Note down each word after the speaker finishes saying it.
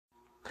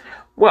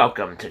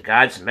Welcome to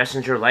God's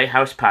Messenger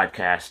Lighthouse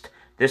Podcast.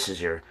 This is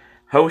your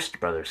host,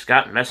 Brother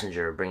Scott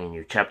Messenger, bringing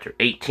you Chapter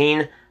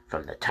 18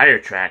 from The Tire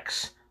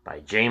Tracks by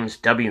James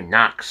W.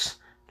 Knox.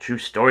 True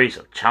stories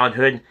of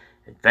childhood,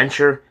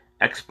 adventure,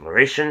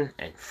 exploration,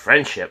 and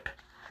friendship.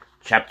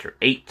 Chapter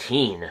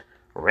 18,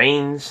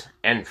 Rains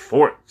and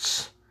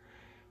Forts.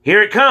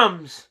 Here it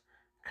comes!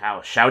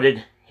 Kyle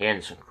shouted,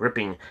 hands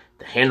gripping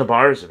the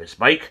handlebars of his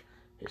bike,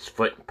 his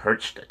foot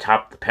perched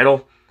atop the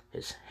pedal,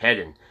 his head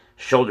and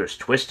shoulders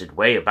twisted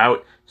way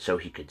about so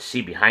he could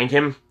see behind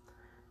him.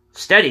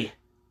 Steady!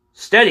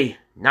 Steady!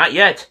 Not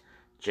yet!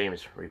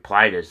 James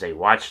replied as they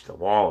watched the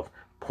wall of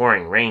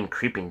pouring rain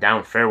creeping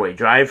down Fairway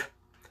Drive.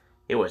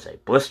 It was a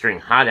blistering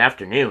hot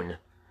afternoon.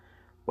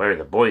 Where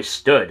the boys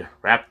stood,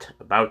 wrapped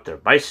about their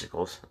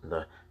bicycles,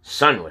 the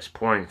sun was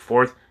pouring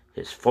forth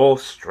his full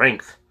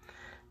strength.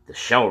 The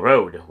shell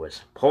road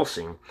was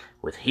pulsing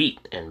with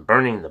heat and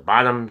burning the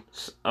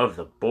bottoms of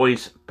the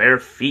boys' bare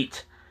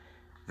feet.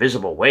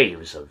 Visible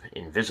waves of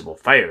invisible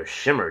fire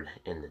shimmered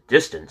in the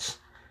distance.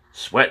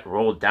 Sweat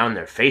rolled down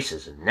their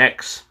faces and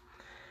necks.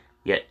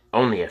 Yet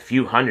only a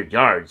few hundred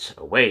yards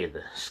away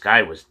the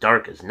sky was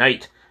dark as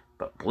night,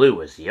 but blue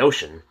as the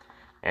ocean,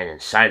 and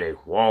inside a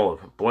wall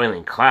of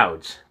boiling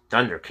clouds,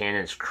 thunder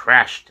cannons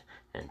crashed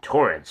and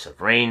torrents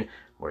of rain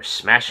were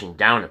smashing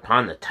down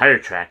upon the tire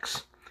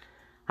tracks.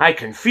 "I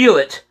can feel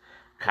it!"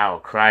 Kyle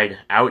cried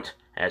out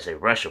as a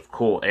rush of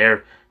cool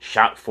air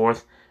shot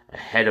forth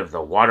ahead of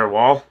the water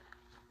wall.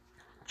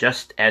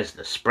 Just as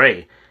the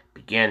spray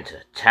began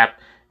to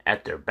tap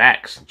at their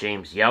backs,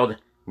 James yelled,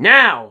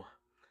 "Now!"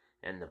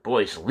 And the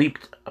boys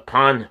leaped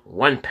upon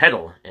one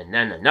pedal and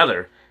then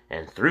another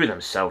and threw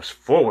themselves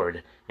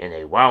forward in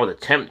a wild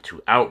attempt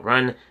to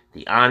outrun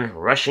the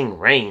onrushing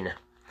rain.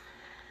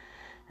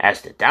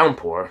 As the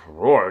downpour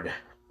roared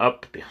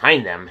up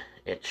behind them,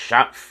 it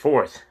shot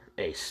forth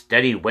a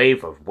steady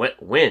wave of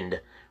wet wind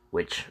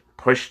which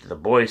pushed the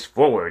boys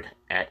forward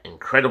at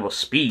incredible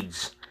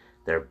speeds.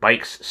 Their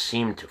bikes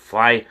seemed to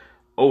fly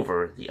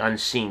over the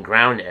unseen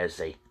ground as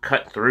they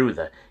cut through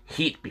the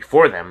heat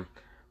before them,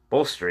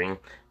 bolstered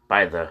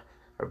by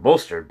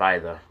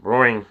the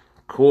roaring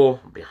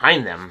cool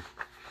behind them.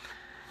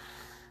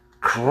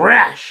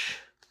 Crash!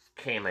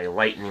 Came a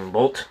lightning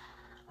bolt.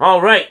 "All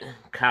right!"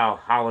 Kyle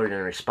hollered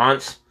in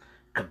response.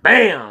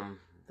 Kabam!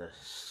 The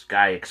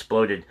sky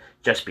exploded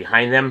just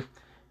behind them.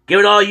 "Give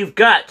it all you've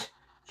got!"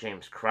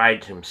 James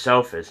cried to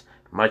himself as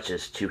much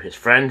as to his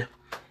friend.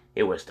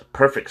 It was the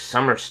perfect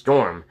summer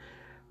storm,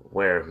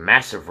 where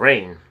massive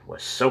rain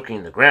was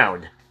soaking the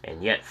ground,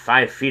 and yet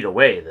 5 feet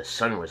away the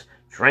sun was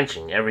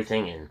drenching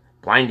everything in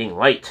blinding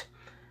light.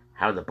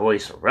 How the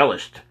boys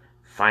relished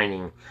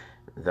finding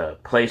the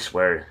place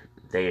where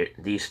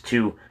these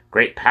two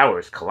great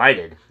powers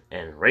collided,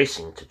 and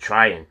racing to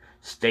try and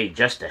stay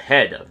just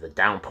ahead of the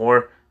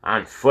downpour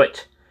on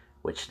foot,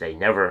 which they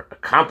never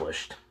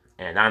accomplished,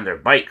 and on their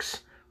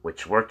bikes,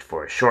 which worked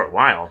for a short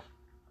while.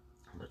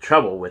 The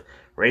trouble with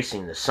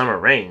racing the summer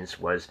rains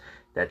was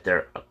that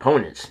their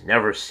opponents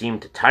never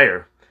seemed to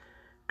tire.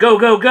 "Go,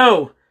 go,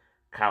 go!"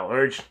 Kyle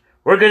urged.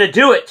 "We're going to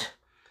do it!"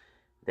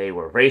 They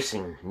were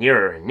racing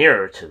nearer and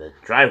nearer to the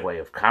driveway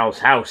of Kyle's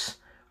house.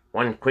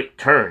 One quick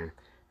turn,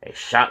 a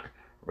shot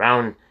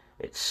round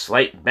its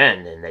slight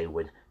bend, and they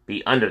would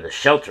be under the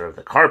shelter of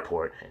the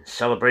carport and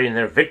celebrating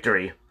their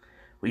victory.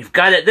 "We've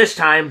got it this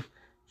time!"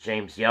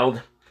 James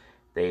yelled.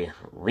 They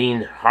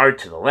leaned hard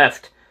to the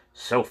left.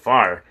 So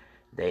far,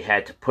 they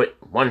had to put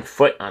one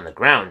foot on the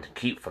ground to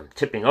keep from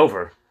tipping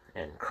over,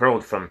 and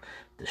curled from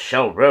the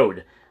shell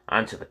road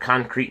onto the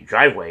concrete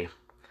driveway.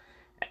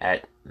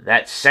 At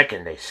that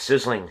second, a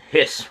sizzling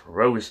hiss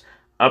rose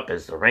up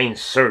as the rain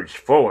surged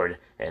forward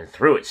and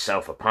threw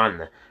itself upon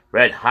the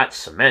red-hot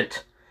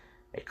cement.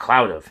 A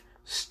cloud of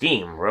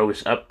steam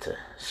rose up to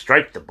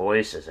strike the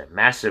boys as a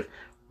massive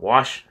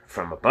wash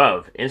from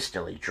above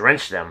instantly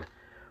drenched them.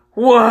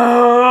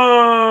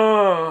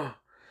 "Whoa!"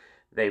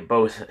 They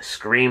both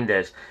screamed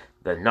as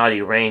the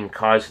naughty rain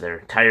caused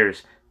their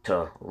tires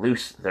to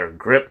loose their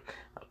grip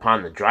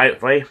upon the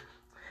driveway.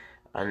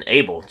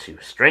 Unable to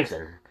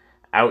strengthen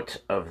out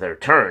of their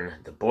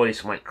turn, the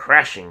boys went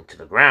crashing to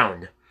the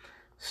ground.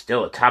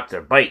 Still atop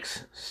their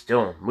bikes,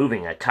 still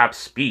moving at top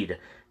speed,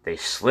 they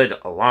slid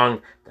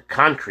along the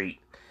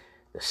concrete,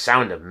 the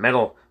sound of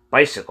metal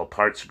bicycle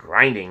parts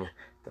grinding.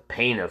 The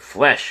pain of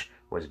flesh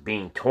was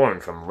being torn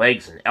from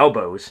legs and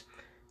elbows.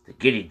 The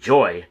giddy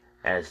joy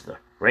as the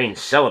rain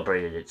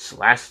celebrated its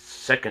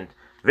last-second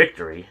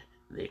victory,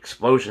 the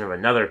explosion of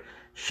another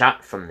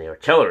shot from the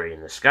artillery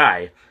in the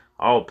sky,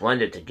 all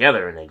blended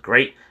together in a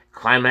great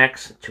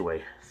climax to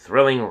a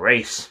thrilling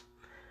race.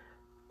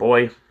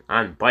 Boy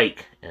on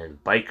bike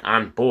and bike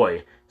on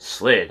boy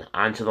slid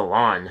onto the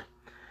lawn.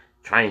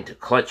 Trying to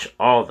clutch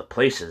all the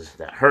places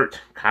that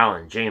hurt, Kyle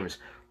and James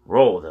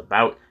rolled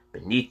about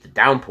beneath the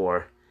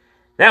downpour.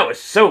 "That was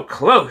so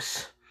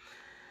close!"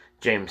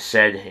 James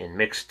said in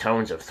mixed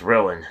tones of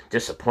thrill and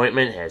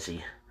disappointment as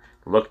he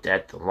looked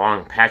at the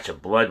long patch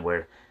of blood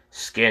where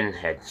skin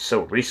had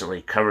so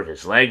recently covered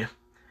his leg.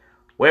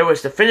 "Where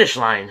was the finish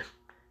line?"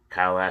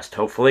 Kyle asked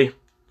hopefully.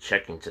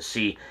 checking to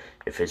see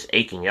if his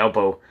aching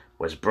elbow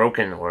was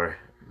broken or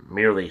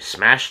merely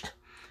smashed.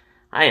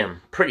 "I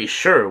am pretty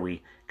sure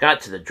we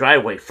got to the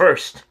driveway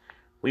first.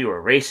 We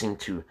were racing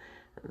to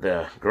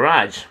the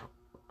garage.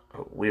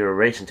 We were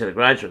racing to the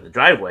garage or the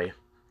driveway."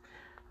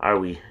 "Are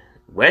we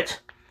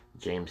wet?"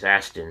 James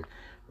asked in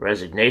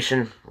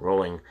resignation,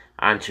 rolling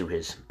onto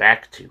his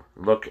back to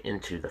look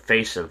into the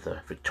face of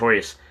the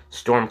victorious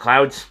storm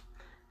clouds.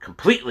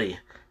 "Completely,"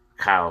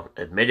 Kyle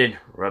admitted,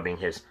 rubbing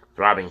his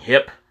throbbing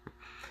hip.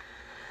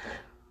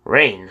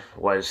 Rain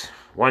was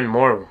one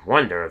more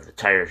wonder of the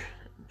tire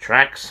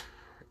tracks.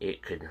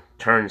 It could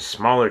turn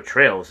smaller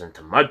trails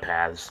into mud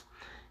paths.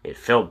 It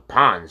filled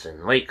ponds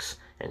and lakes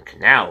and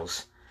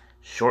canals.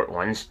 Short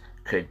ones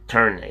could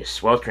turn a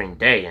sweltering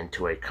day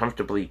into a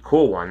comfortably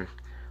cool one,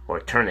 or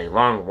turn a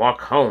long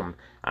walk home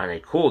on a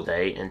cool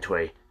day into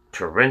a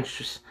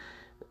torrential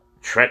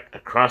trek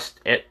across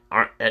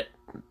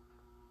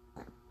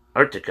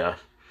Antarctica.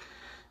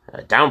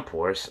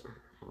 Downpours,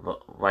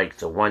 like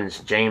the ones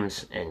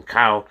James and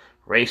Kyle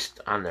raced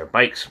on their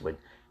bikes, would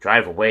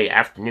drive away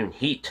afternoon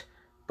heat,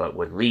 but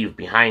would leave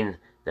behind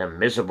them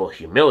miserable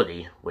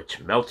humidity, which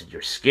melted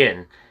your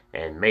skin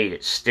and made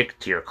it stick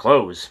to your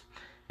clothes,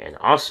 and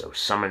also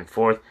summoned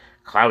forth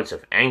clouds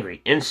of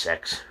angry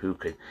insects who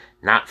could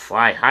not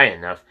fly high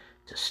enough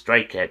to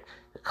strike at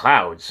the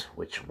clouds,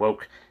 which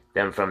woke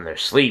them from their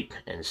sleep,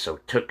 and so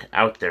took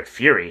out their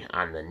fury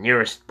on the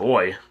nearest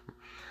boy.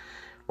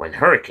 When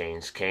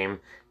hurricanes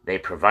came, they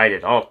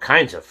provided all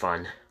kinds of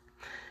fun.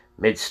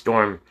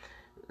 Mid-storm,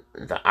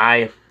 the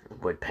eye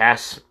would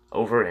pass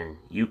over and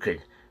you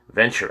could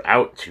venture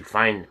out to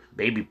find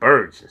baby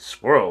birds and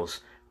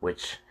squirrels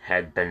which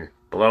had been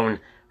blown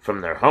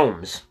from their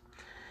homes.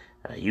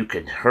 You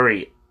could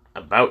hurry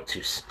about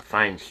to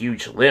find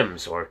huge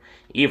limbs or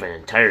even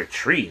entire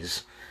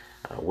trees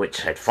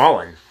which had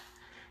fallen.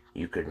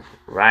 You could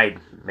ride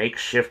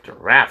makeshift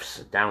rafts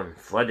down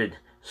flooded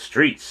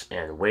streets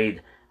and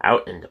wade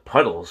out into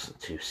puddles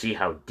to see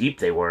how deep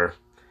they were.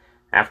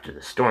 After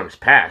the storms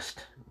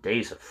passed,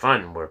 days of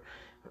fun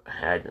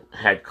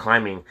had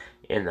climbing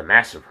in the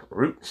massive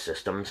root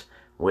systems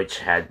which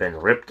had been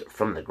ripped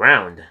from the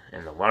ground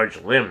and the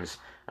large limbs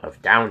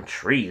of downed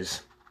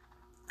trees.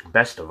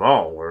 Best of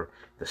all were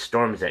the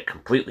storms that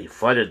completely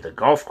flooded the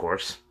golf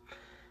course.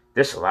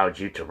 This allowed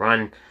you to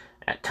run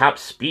at top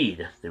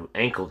speed through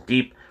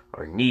ankle-deep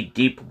or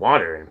knee-deep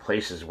water in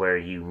places where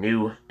you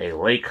knew a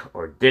lake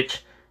or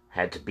ditch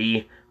had to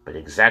be, but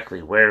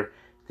exactly where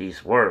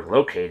these were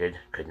located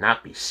could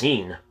not be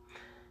seen.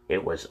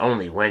 It was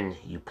only when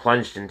you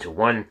plunged into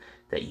one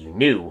that you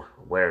knew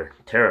where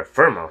terra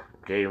firma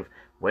gave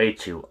way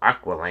to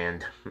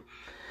aqualand.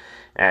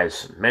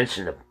 As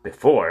mentioned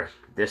before,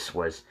 this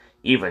was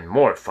even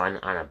more fun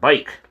on a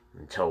bike,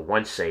 until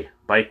once a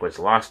bike was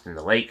lost in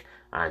the lake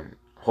on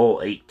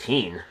hole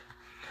 18.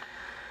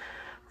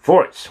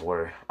 Forts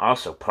were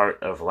also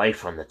part of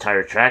life on the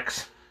tire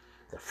tracks.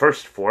 The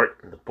first fort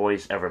the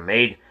boys ever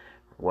made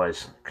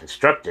was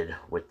constructed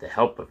with the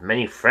help of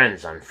many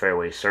friends on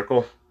Fairway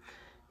Circle.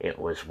 It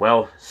was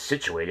well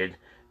situated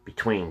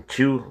between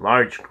two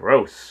large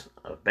growths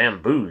of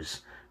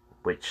bamboos,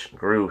 which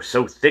grew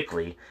so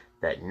thickly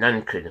that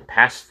none could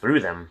pass through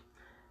them.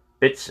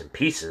 Bits and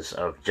pieces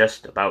of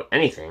just about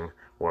anything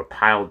were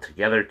piled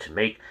together to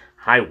make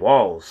high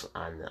walls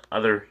on the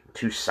other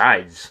two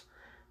sides.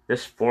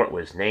 This fort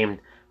was named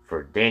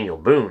for Daniel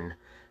Boone,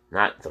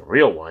 not the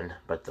real one,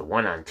 but the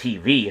one on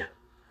TV,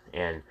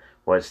 and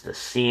was the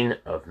scene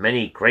of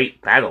many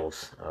great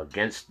battles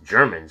against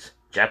Germans,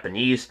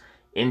 Japanese,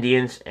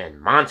 Indians, and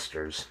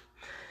monsters.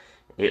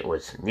 It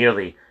was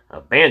nearly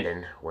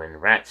abandoned when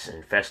rats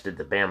infested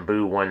the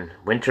bamboo one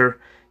winter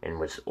and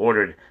was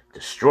ordered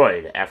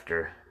destroyed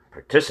after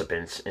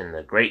participants in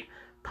the Great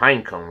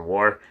Pinecone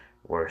War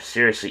were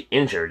seriously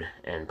injured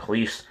and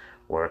police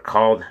were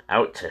called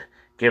out to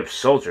give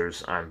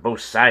soldiers on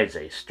both sides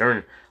a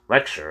stern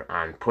lecture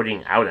on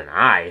putting out an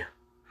eye.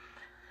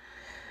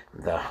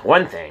 The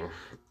one thing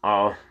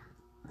all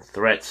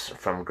threats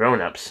from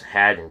grown-ups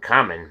had in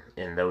common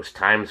in those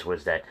times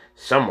was that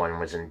someone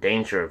was in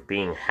danger of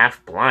being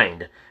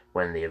half-blind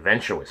when the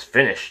adventure was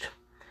finished.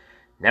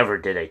 Never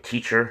did a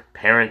teacher,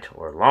 parent,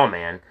 or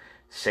lawman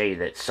say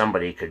that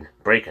somebody could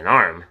break an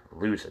arm,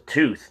 lose a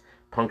tooth,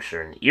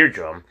 puncture an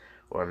eardrum,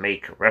 or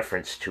make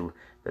reference to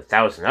the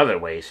 1,000 other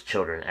ways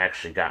children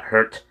actually got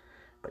hurt.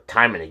 But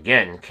time and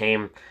again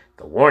came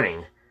the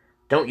warning,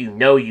 "Don't you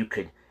know you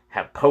could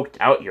have poked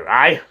out your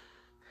eye?"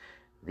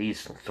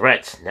 These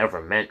threats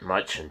never meant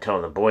much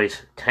until the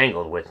boys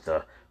tangled with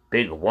the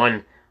big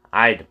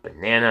one-eyed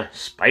banana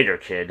spider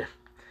kid,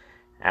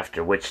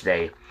 after which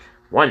they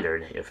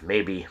wondered if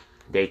maybe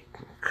they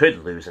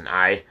could lose an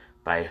eye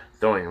by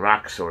throwing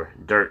rocks or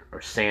dirt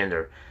or sand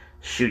or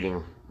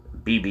shooting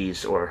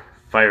BBs or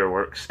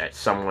fireworks at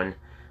someone,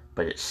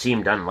 but it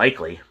seemed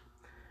unlikely.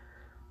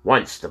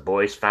 Once the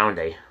boys found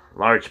a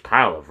large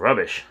pile of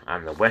rubbish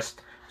on the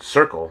west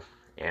circle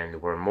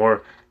and were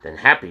more than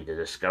happy to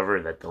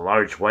discover that the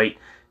large white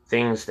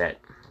things that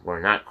were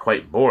not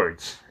quite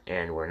boards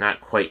and were not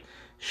quite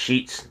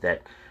sheets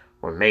that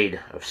were made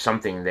of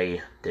something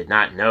they did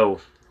not know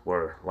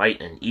were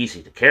light and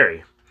easy to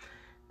carry.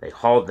 They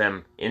hauled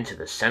them into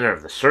the center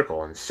of the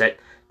circle and set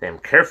them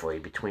carefully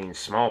between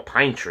small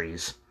pine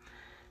trees.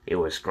 It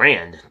was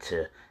grand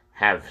to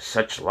have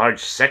such large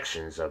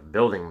sections of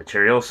building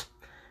materials.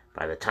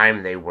 By the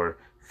time they were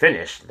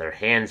finished, their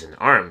hands and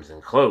arms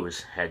and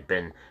clothes had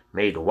been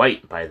made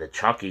white by the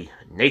chalky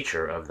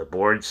nature of the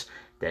boards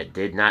that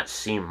did not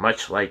seem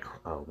much like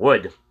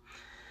wood.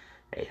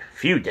 A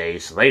few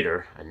days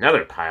later,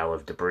 another pile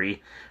of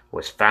debris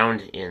was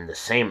found in the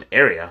same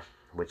area,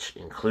 which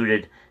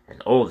included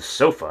an old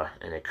sofa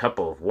and a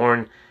couple of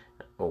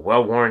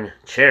well-worn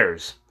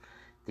chairs.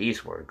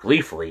 These were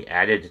gleefully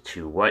added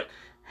to what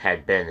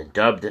had been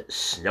dubbed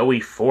Snowy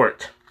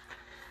Fort.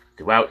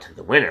 Throughout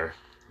the winter,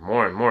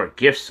 more and more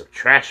gifts of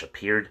trash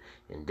appeared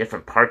in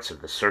different parts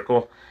of the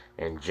circle,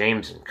 and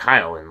James and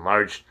Kyle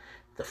enlarged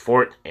the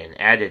fort and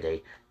added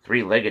a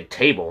three-legged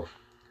table,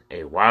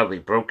 a wildly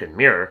broken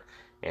mirror,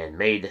 and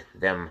made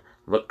them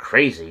look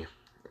crazy,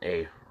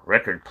 a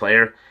record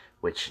player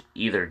which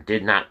either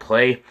did not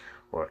play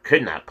or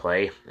could not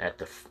play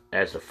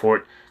as the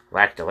fort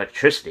lacked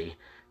electricity,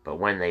 but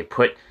when they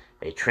put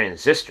a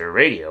transistor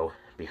radio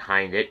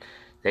behind it,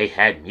 they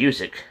had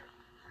music.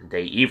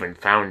 They even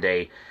found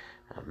a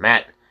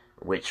mat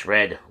which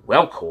read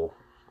 "Welco,"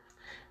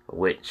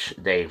 which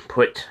they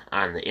put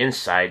on the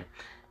inside,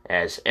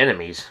 as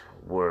enemies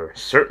were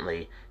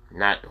certainly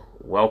not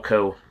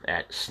welcome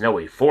at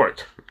Snowy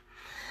Fort.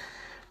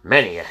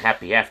 Many a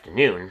happy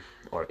afternoon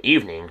or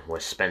evening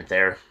was spent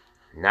there.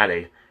 Not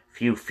a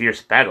few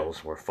fierce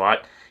battles were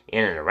fought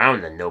in and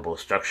around the noble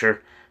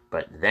structure,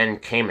 but then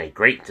came a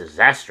great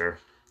disaster.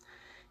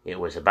 It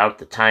was about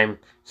the time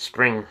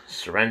spring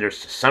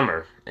surrenders to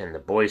summer, and the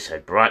boys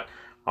had brought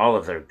all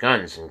of their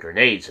guns and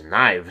grenades and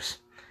knives,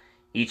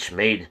 each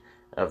made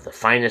of the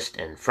finest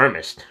and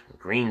firmest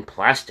green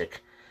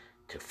plastic,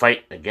 to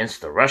fight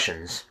against the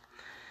Russians.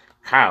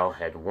 Kyle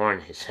had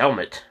worn his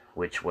helmet,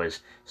 which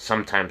was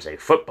sometimes a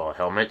football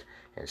helmet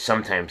and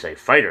sometimes a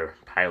fighter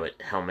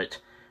pilot helmet,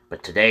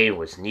 but today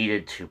was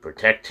needed to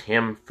protect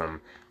him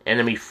from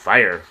enemy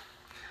fire.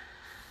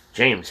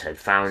 James had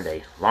found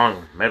a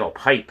long metal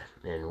pipe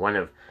in one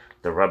of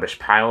the rubbish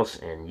piles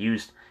and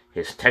used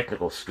his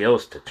technical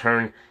skills to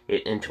turn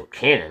it into a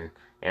cannon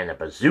and a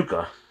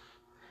bazooka.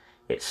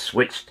 It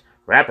switched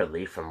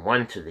rapidly from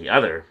one to the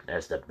other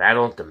as the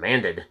battle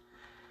demanded.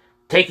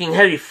 "Taking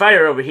heavy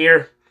fire over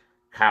here,"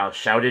 Kyle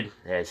shouted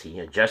as he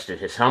adjusted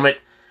his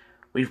helmet.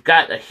 "We've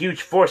got a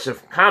huge force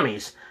of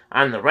commies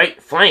on the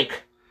right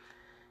flank."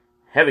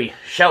 "Heavy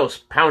shells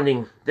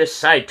pounding this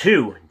side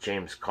too,"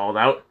 James called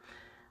out.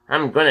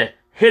 "I'm gonna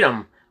hit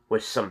 'em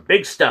with some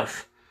big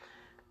stuff."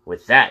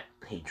 With that,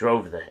 he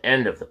drove the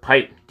end of the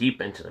pipe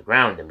deep into the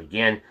ground and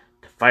began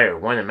to fire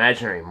one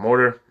imaginary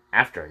mortar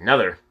after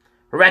another.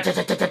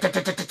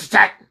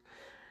 Rat-tat-tat-tat-tat-tat-tat!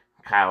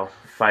 Kyle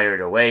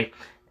fired away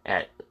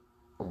at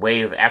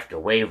wave after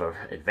wave of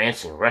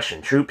advancing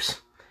Russian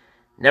troops.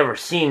 "Never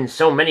seen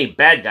so many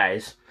bad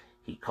guys,"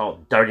 he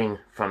called, darting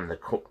from the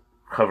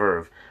cover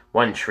of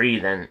one tree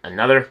then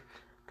another,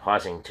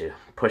 pausing to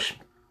push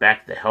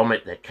back the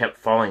helmet that kept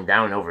falling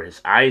down over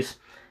his eyes,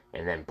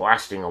 and then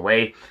blasting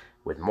away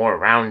with more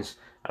rounds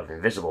of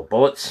invisible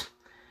bullets.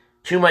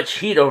 "Too much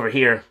heat over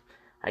here.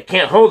 I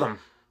can't hold 'em,"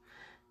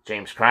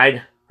 James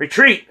cried.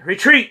 "Retreat!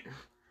 Retreat!"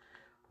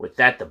 With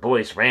that, the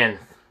boys ran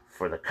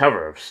for the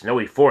cover of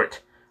Snowy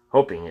Fort,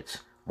 hoping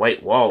its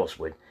white walls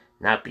would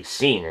not be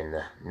seen in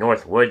the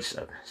north woods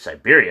of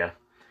Siberia.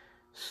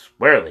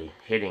 Squarely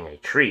hitting a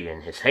tree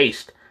in his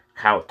haste,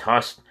 Kyle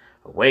tossed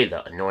away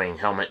the annoying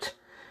helmet.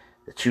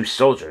 The two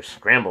soldiers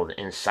scrambled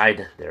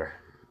inside their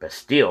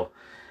bastille,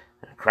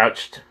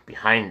 crouched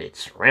behind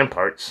its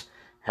ramparts,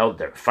 held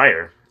their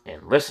fire,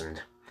 and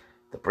listened.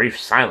 The brief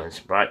silence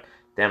brought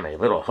them a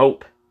little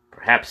hope.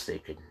 Perhaps they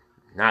could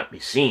not be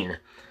seen.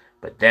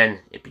 But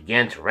then it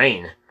began to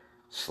rain.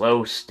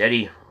 Slow,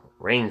 steady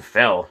rain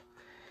fell.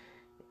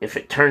 "If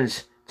it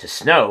turns to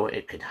snow,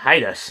 it could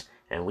hide us,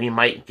 and we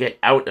might get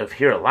out of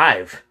here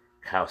alive,"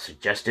 Kyle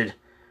suggested.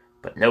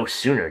 But no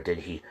sooner did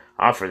he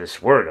offer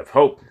this word of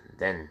hope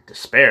than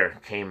despair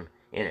came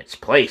in its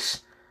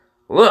place.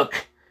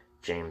 "Look!"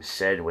 James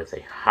said with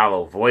a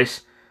hollow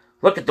voice.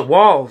 "Look at the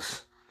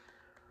walls!"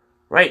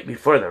 Right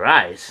before their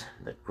eyes,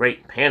 the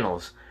great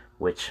panels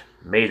which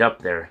made up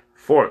their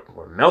fort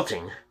were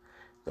melting.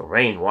 The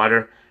rain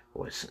water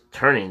was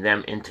turning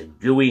them into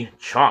gooey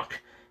chalk,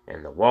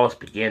 and the walls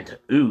began to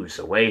ooze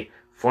away,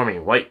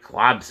 forming white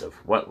globs of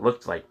what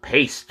looked like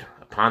paste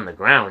upon the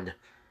ground.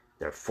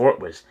 Their fort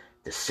was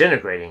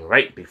disintegrating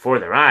right before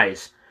their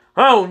eyes.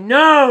 "Oh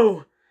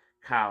no!"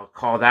 Kyle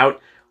called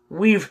out.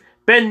 "We've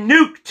been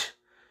nuked!"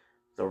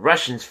 "The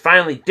Russians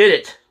finally did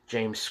it!"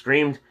 James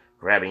screamed,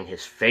 grabbing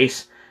his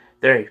face.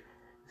 "They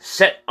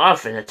set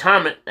off an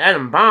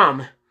atom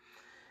bomb!"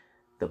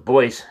 The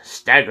boys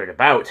staggered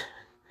about,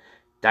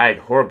 died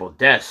horrible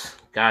deaths,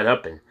 got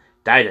up and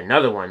died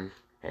another one,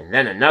 and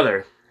then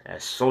another,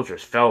 as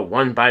soldiers fell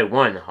one by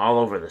one all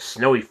over the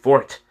Snowy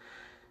Fort.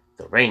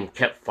 The rain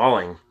kept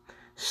falling.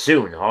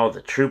 Soon all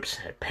the troops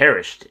had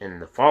perished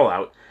in the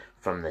fallout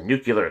from the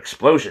nuclear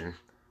explosion.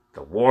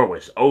 The war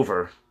was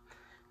over.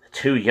 The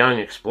two young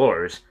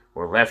explorers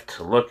were left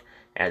to look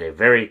at a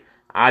very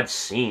odd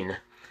scene.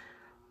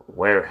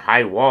 Where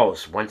high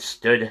walls once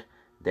stood,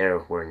 there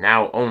were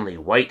now only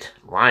white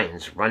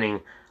lines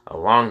running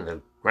along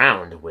the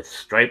ground with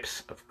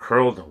stripes of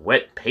curled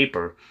wet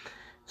paper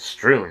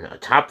strewn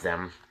atop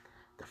them.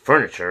 The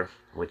furniture,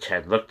 which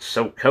had looked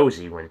so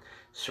cozy when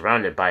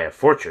surrounded by a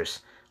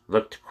fortress,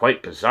 looked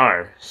quite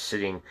bizarre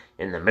sitting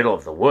in the middle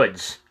of the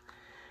woods.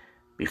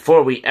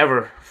 "Before we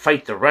ever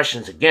fight the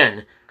Russians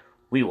again,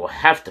 we will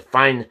have to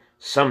find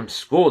some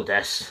school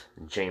desks,"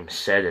 James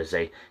said as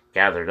they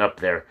gathered up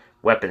their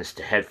weapons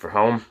to head for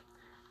home.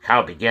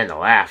 Kyle began to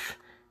laugh,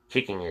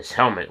 kicking his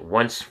helmet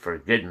once for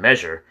good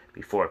measure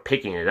before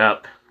picking it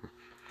up.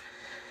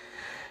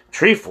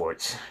 Tree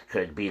forts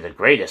could be the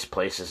greatest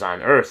places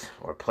on Earth,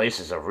 or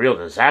places of real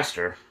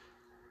disaster.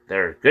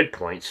 Their good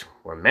points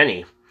were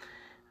many.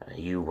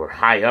 You were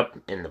high up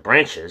in the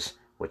branches,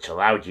 which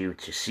allowed you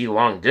to see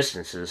long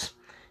distances.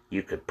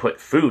 You could put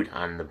food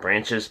on the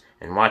branches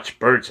and watch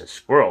birds and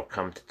squirrels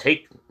come to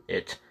take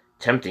it,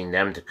 tempting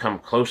them to come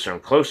closer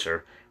and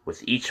closer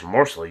with each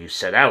morsel you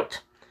set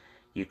out.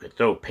 You could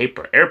throw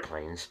paper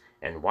airplanes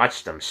and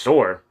watch them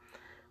soar.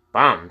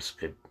 Bombs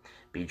could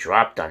be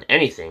dropped on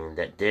anything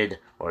that did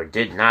or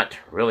did not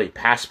really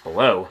pass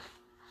below.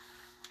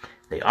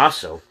 They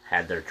also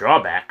had their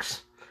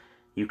drawbacks.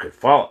 You could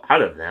fall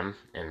out of them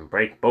and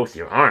break both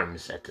your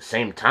arms at the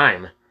same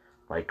time,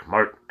 like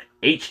Mark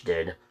H.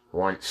 did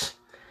once.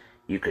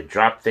 You could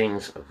drop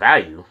things of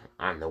value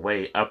on the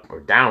way up or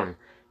down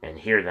and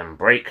hear them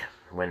break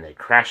when they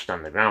crashed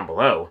on the ground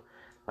below,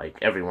 like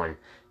everyone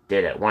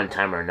did at one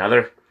time or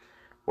another.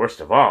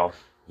 Worst of all,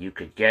 you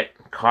could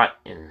get caught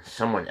in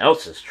someone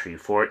else's tree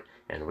fort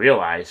and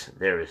realize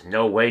there is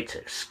no way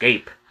to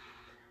escape.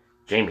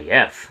 Jamie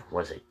F.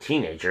 was a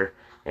teenager,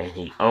 and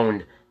he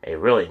owned a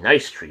really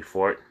nice tree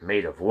fort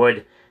made of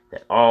wood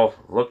that all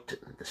looked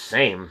the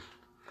same.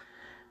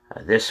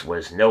 This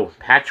was no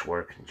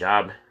patchwork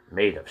job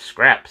made of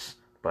scraps,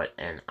 but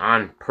an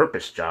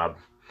on-purpose job.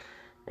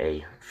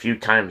 A few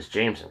times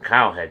James and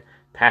Kyle had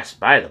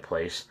passed by the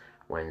place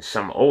when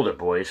some older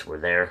boys were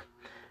there.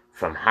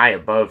 From high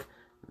above,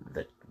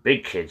 the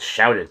big kids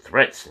shouted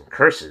threats and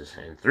curses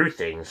and threw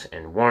things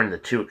and warned the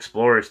two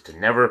explorers to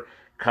never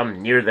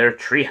come near their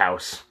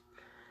treehouse.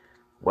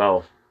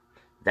 Well,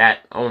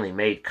 that only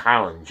made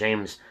Kyle and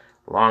James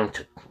long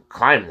to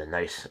climb the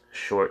nice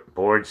short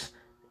boards,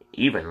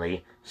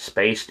 evenly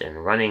spaced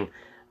and running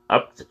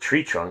up the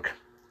tree trunk.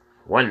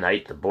 One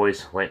night the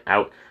boys went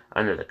out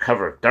under the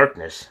cover of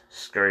darkness,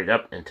 scurried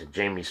up into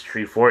Jamie's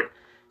tree fort,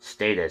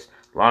 stayed as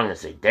long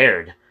as they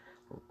dared,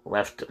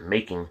 left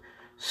making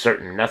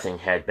certain nothing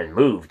had been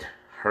moved,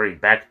 hurried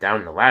back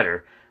down the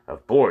ladder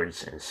of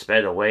boards, and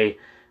sped away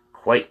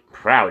quite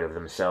proud of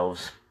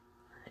themselves.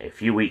 A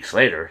few weeks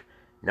later,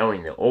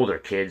 knowing the older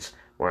kids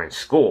were in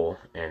school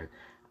an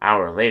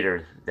hour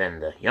later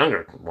than the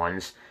younger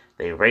ones,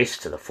 they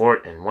raced to the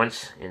fort and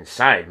once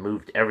inside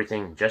moved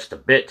everything just a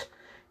bit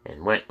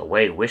and went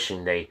away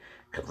wishing they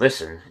could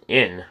listen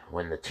in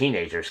when the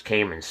teenagers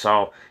came and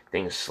saw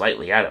things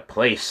slightly out of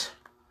place.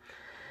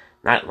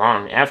 Not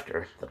long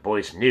after, the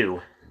boys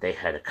knew they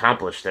had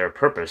accomplished their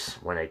purpose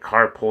when a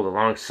car pulled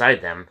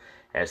alongside them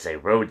as they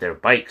rode their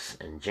bikes,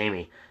 and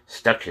Jamie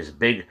stuck his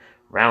big,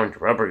 round,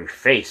 rubbery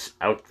face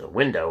out the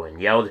window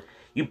and yelled,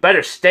 "You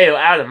better stay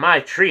out of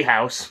my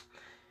treehouse!"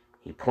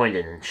 He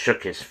pointed and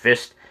shook his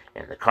fist,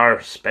 and the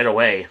car sped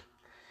away.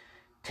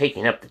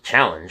 Taking up the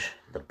challenge,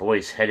 the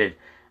boys headed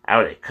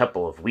out a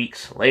couple of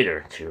weeks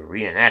later to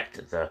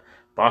reenact the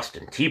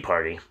Boston Tea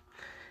Party.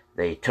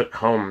 They took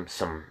home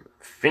some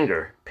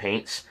finger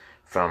paints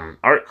from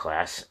art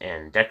class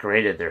and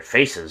decorated their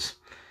faces.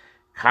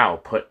 Kyle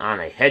put on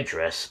a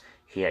headdress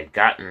he had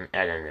gotten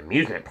at an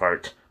amusement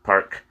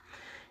park.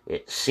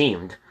 It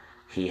seemed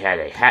he had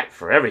a hat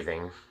for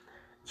everything.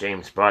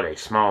 James brought a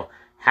small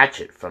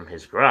hatchet from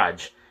his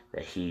garage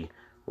that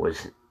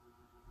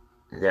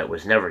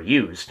was never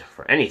used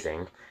for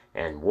anything,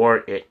 and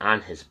wore it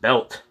on his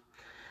belt.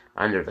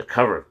 Under the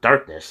cover of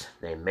darkness,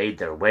 they made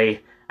their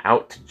way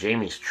out to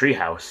Jamie's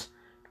treehouse,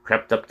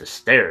 crept up the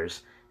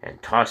stairs,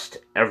 and tossed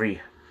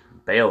every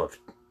bale of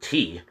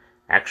tea,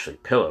 actually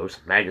pillows,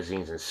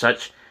 magazines, and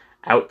such,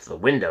 out the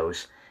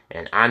windows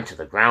and onto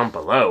the ground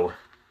below.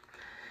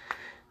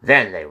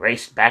 Then they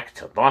raced back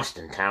to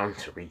Boston town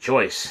to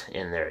rejoice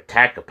in their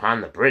attack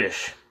upon the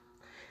British.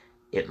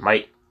 It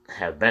might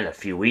have been a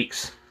few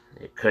weeks.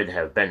 It could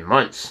have been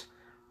months.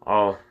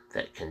 All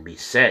that can be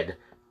said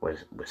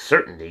with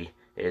certainty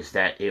is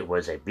that it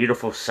was a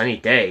beautiful sunny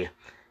day,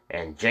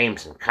 and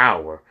James and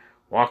Kyle were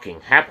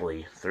walking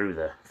happily through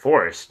the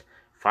forest,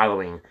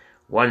 following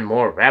one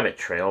more rabbit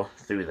trail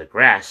through the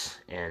grass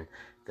and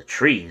the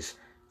trees,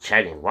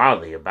 chatting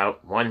wildly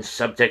about one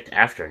subject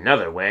after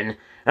another, when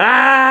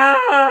 "Ah!"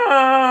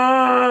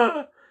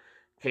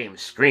 came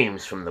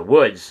screams from the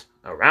woods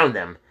around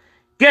them.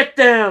 "Get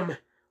them!"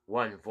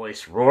 one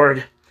voice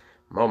roared.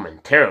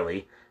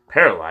 Momentarily,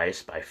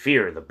 Paralyzed by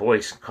fear, the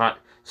boys caught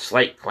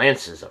slight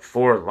glances of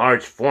 4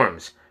 large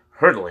forms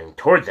hurtling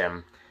toward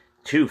them,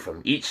 2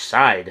 from each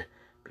side.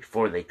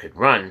 Before they could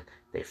run,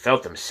 they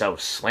felt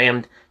themselves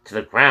slammed to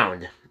the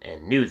ground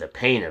and knew the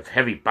pain of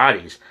heavy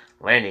bodies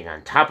landing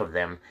on top of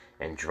them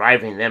and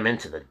driving them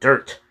into the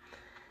dirt.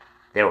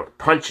 There were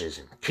punches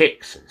and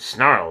kicks and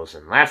snarls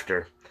and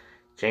laughter.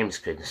 James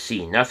could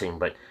see nothing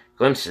but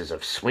glimpses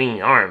of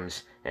swinging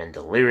arms and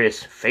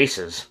delirious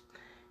faces.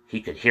 He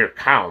could hear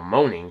Kyle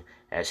moaning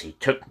as he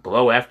took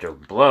blow after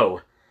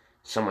blow.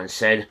 Someone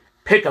said,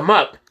 "Pick him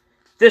up!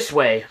 This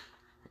way!"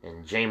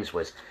 And James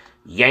was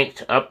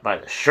yanked up by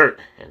the shirt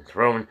and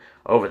thrown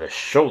over the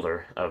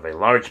shoulder of a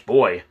large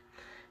boy.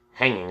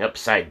 Hanging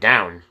upside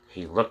down,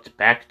 he looked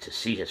back to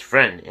see his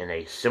friend in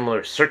a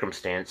similar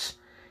circumstance.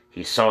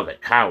 He saw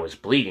that Kyle was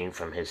bleeding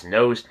from his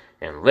nose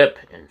and lip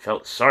and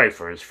felt sorry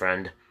for his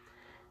friend.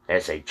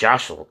 As they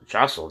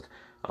jostled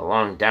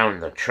along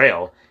down the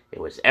trail, it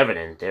was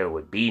evident there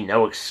would be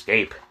no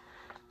escape.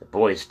 The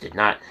boys did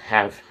not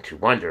have to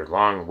wonder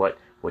long what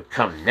would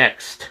come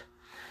next.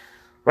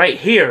 "Right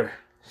here,"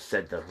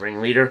 said the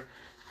ringleader.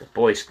 The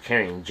boys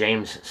carrying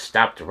James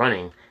stopped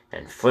running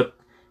and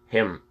flipped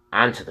him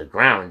onto the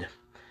ground.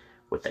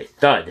 With a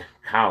thud,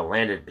 Kyle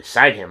landed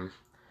beside him.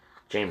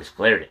 James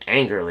glared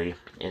angrily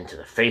into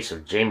the face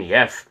of Jamie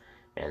F.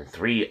 and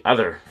 3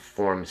 other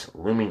forms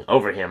looming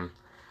over him.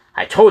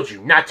 "I told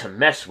you not to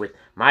mess with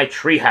my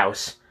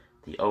treehouse,"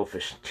 the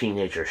oafish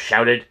teenager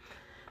shouted.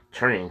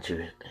 Turning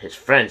to his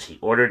friends, he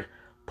ordered,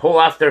 "Pull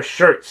off their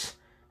shirts.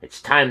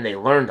 It's time they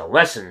learned a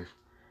lesson.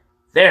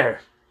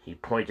 There," he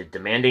pointed,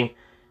 demanding,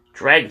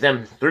 "drag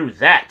them through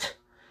that."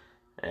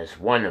 As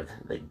one of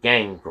the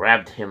gang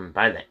grabbed him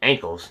by the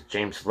ankles,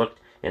 James looked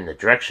in the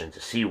direction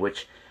to see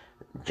which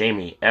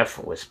Jamie F.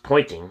 was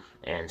pointing,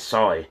 and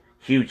saw a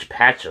huge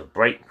patch of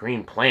bright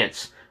green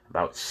plants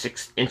about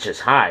 6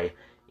 inches high,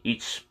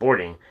 each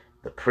sporting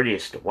the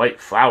prettiest white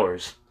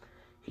flowers.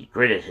 He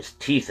gritted his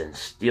teeth and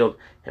steeled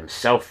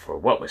himself for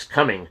what was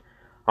coming.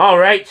 "All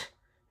right,"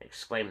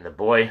 exclaimed the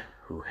boy,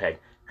 who had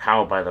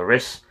Kyle by the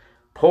wrists.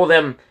 "Pull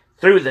them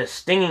through the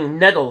stinging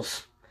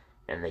nettles."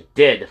 And they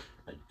did,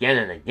 again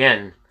and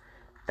again.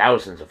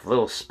 Thousands of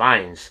little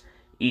spines,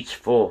 each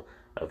full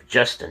of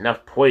just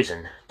enough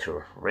poison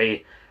to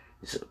raise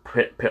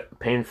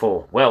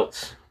painful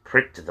welts,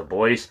 pricked the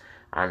boys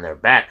on their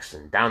backs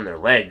and down their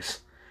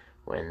legs.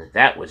 When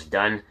that was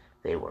done,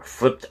 they were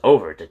flipped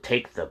over to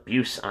take the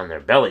abuse on their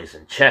bellies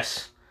and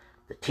chests.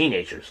 The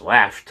teenagers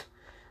laughed.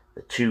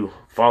 The 2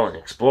 fallen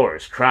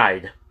explorers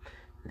cried.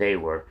 They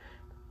were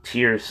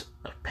tears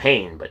of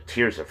pain, but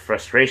tears of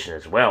frustration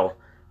as well,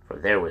 for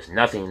there was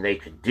nothing they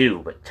could do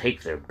but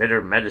take their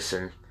bitter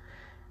medicine.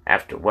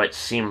 After what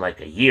seemed like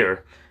a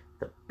year,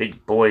 the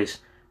big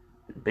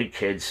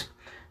kids,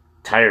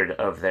 tired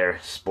of their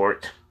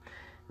sport,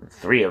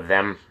 3 of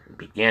them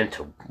began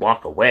to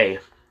walk away.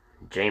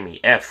 Jamie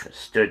F.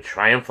 stood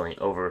triumphantly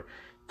over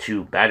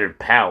 2 battered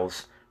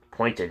pals,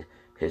 pointed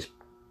his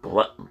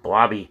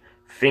blobby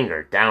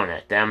finger down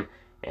at them,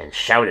 and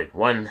shouted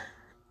one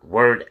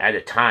word at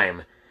a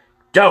time,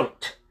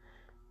 "Don't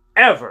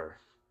ever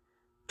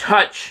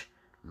touch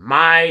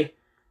my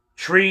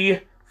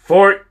tree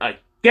fort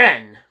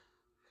again!"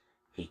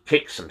 He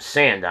kicked some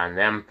sand on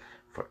them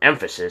for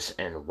emphasis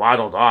and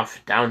waddled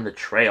off down the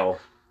trail.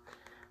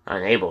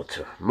 Unable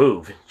to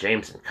move,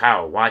 James and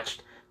Kyle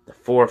watched the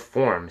 4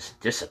 forms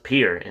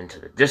disappear into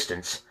the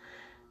distance.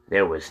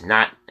 There was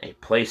not a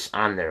place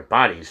on their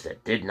bodies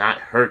that did not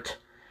hurt.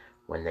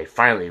 When they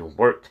finally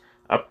worked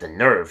up the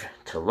nerve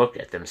to look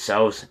at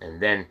themselves and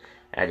then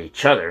at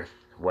each other,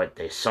 what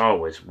they saw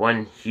was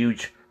one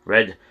huge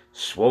red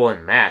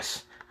swollen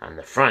mass on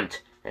the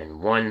front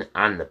and one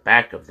on the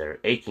back of their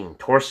aching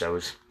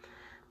torsos.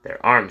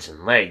 Their arms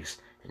and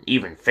legs and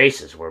even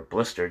faces were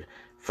blistered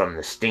from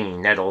the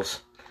stinging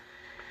nettles.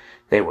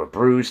 They were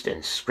bruised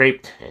and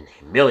scraped and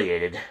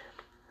humiliated.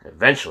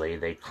 Eventually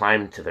they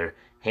climbed to their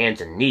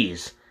hands and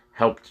knees,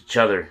 helped each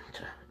other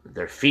to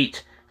their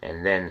feet,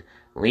 and then,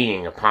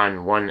 leaning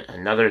upon one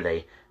another,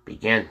 they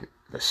began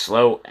the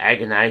slow,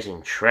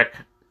 agonizing trek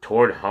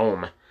toward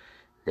home.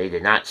 They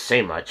did not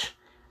say much.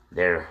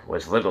 There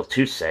was little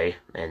to say,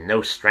 and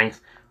no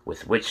strength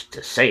with which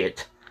to say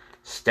it.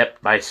 Step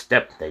by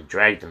step they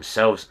dragged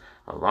themselves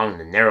along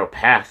the narrow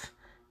path,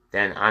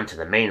 then onto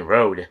the main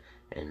road,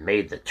 and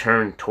made the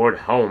turn toward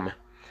home.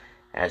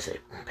 As they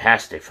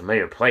passed a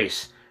familiar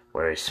place,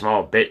 where a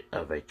small bit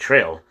of a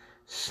trail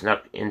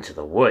snuck into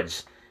the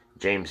woods,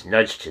 James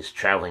nudged his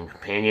traveling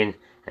companion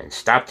and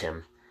stopped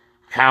him.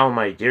 "Kyle,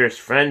 my dearest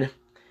friend,"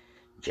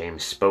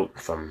 James spoke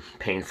from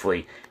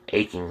painfully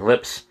aching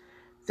lips,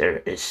 "there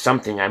is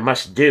something I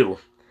must do,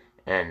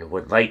 and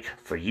would like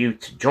for you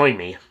to join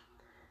me."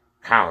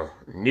 Kyle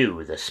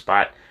knew the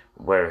spot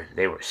where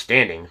they were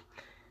standing.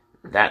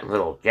 That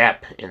little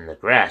gap in the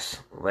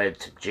grass led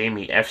to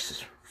Jamie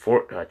F.'s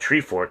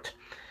tree fort.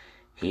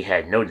 He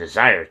had no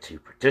desire to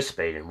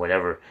participate in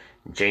whatever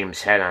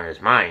James had on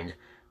his mind,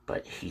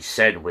 but he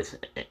said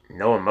with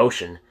no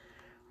emotion,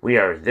 "We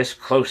are this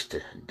close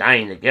to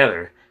dying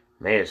together.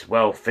 may as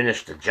well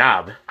finish the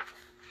job."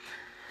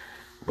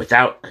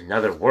 Without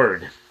another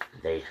word,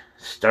 they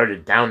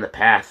started down the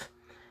path.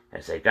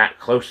 As they got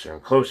closer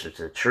and closer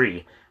to the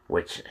tree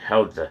which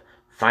held the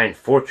fine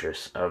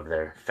fortress of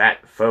their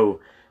fat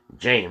foe,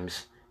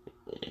 James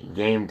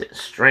gained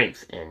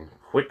strength and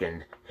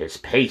quickened his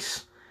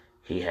pace.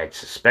 He had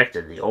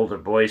suspected the older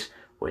boys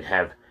would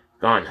have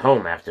gone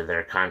home after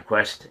their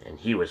conquest, and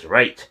he was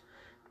right.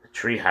 The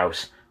tree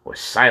house was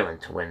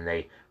silent when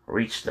they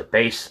reached the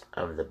base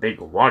of the big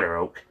water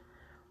oak.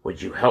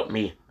 "Would you help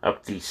me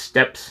up these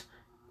steps?"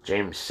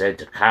 James said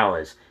to Kyle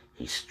as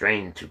he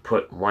strained to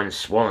put one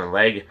swollen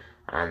leg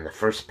on the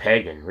first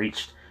peg and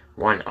reached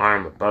one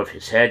arm above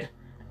his head.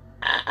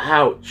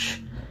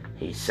 "Ouch,"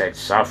 he said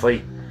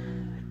softly.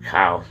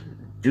 Kyle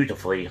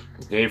dutifully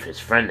gave his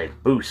friend a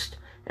boost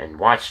and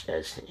watched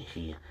as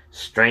he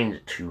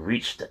strained to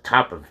reach the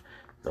top of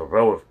the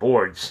row of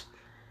boards.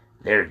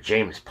 There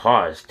James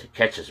paused to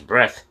catch his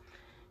breath.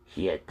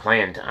 He had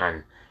planned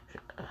on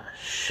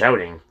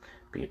shouting,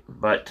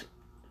 but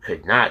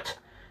could not,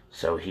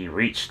 so he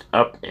reached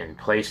up and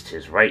placed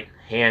his right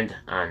hand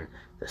on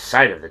the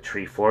side of the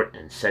tree fort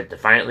and said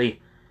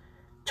defiantly,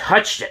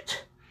 "Touched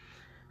it!"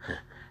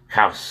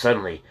 Kyle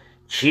silently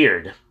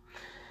cheered.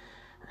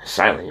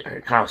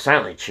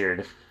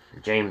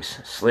 James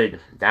slid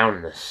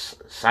down the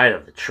side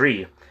of the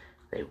tree.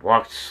 They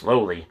walked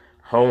slowly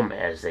home.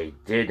 As they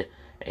did,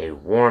 a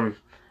warm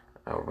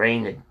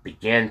rain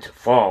began to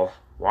fall,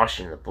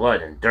 washing the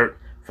blood and dirt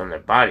from their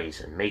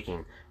bodies and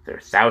making their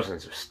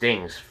thousands of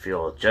stings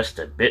feel just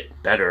a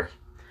bit better.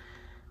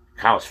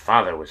 Kyle's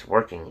father was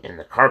working in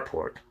the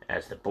carport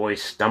as the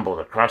boys stumbled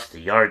across the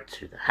yard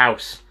to the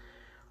house.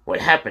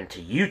 "What happened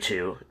to you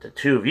two, the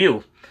two of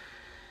you?"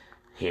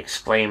 he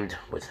exclaimed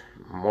with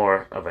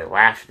more of a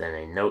laugh than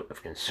a note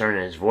of concern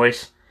in his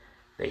voice.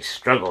 They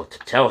struggled to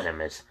tell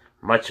him as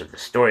much of the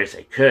story as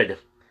they could.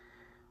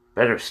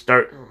 "Better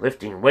start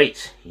lifting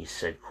weights," he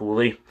said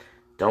coolly.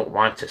 "Don't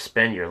want to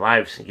spend your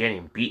lives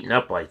getting beaten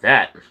up like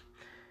that."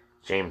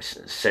 James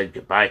said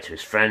goodbye to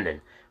his friend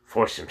and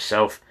forced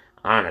himself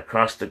on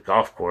across the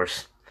golf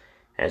course.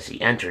 As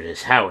he entered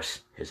his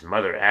house, his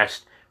mother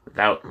asked,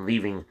 without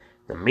leaving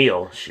the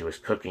meal she was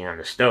cooking on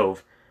the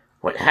stove,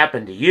 "What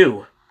happened to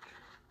you?"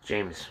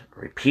 James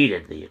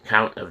repeated the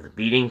account of the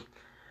beating.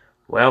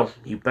 "Well,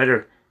 you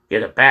better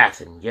get a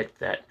bath and get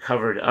that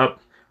covered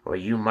up, or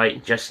you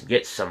might just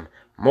get some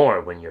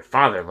more when your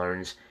father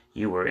learns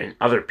you were in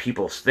other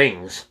people's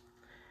things."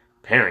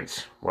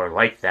 Parents were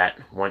like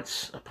that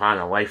once upon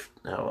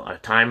a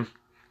time.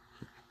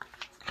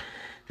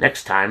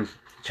 Next time,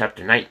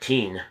 Chapter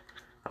 19,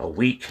 A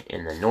Week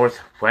in the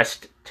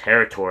Northwest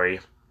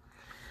Territory.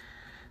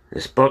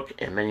 This book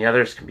and many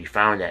others can be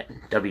found at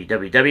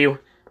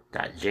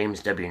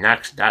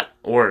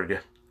www.jameswknox.org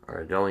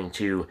or going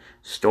to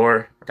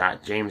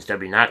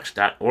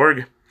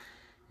store.jameswknox.org.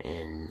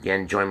 And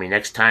again, join me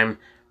next time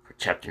for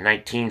Chapter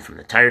 19 from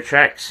the Tire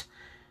Tracks,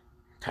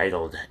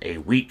 titled A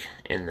Week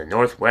in the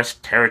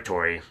Northwest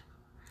Territory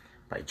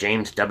by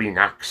James W.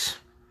 Knox.